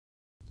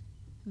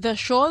The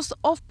shores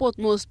of Port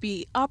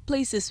Moresby are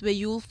places where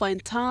you'll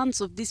find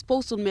tons of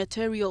disposal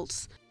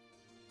materials.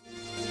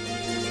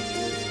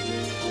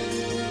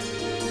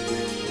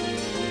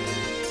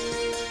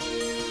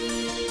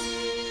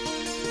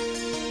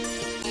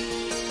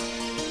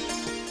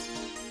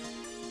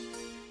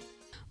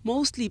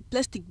 Mostly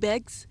plastic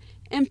bags,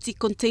 empty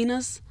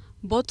containers,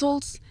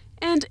 bottles,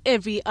 and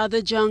every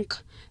other junk.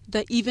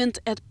 The event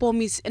at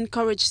Pomis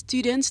encouraged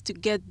students to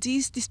get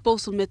these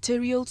disposal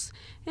materials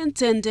and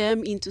turn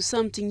them into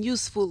something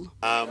useful.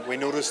 We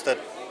noticed that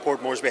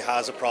Port Moresby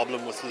has a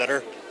problem with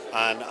litter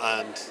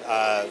and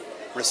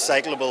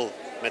recyclable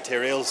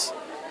materials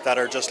that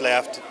are just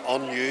left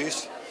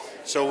unused.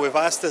 So we've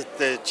asked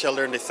the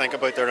children to think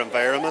about their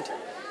environment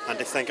and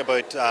to think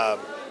about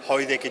how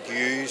they could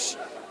use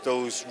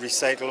those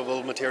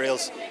recyclable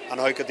materials and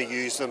how could they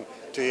use them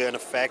to an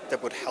effect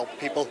that would help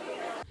people.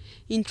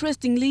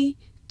 Interestingly,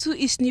 two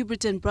East New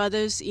Britain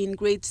brothers in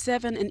grade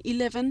 7 and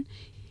 11,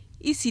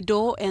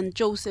 Isidore and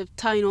Joseph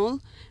Tynol,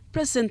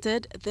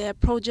 presented their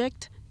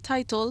project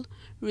titled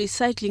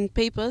Recycling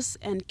Papers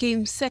and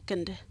came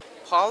second.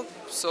 Pulp,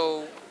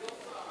 so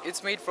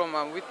it's made from,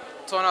 we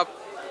turn up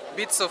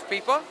bits of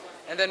paper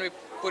and then we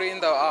put it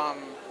in the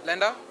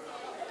blender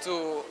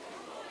to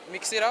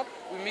mix it up.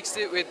 We mixed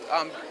it with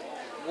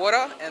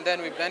water and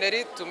then we blended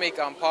it to make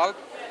pulp.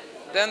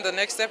 Then the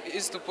next step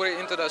is to put it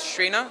into the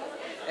strainer,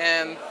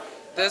 and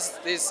there's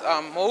this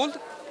mold.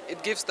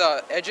 It gives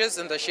the edges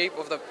and the shape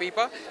of the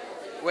paper.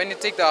 When you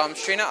take the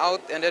strainer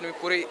out and then we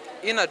put it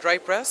in a dry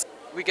press,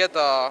 we get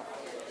the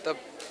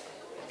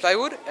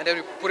plywood and then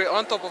we put it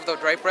on top of the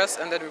dry press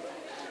and then we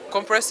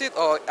compress it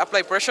or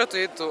apply pressure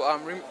to it to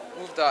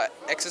remove the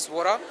excess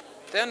water.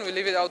 Then we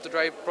leave it out to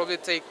dry, probably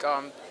take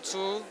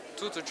 2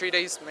 to 3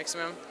 days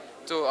maximum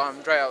to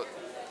dry out.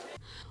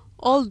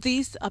 All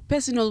these are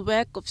personal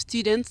work of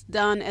students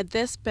done at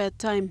their spare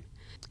time.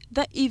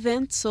 The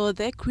event saw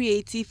their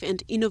creative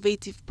and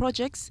innovative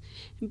projects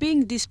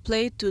being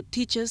displayed to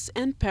teachers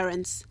and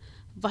parents.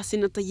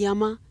 Vasinata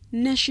Yama,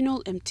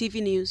 National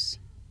EMTV News.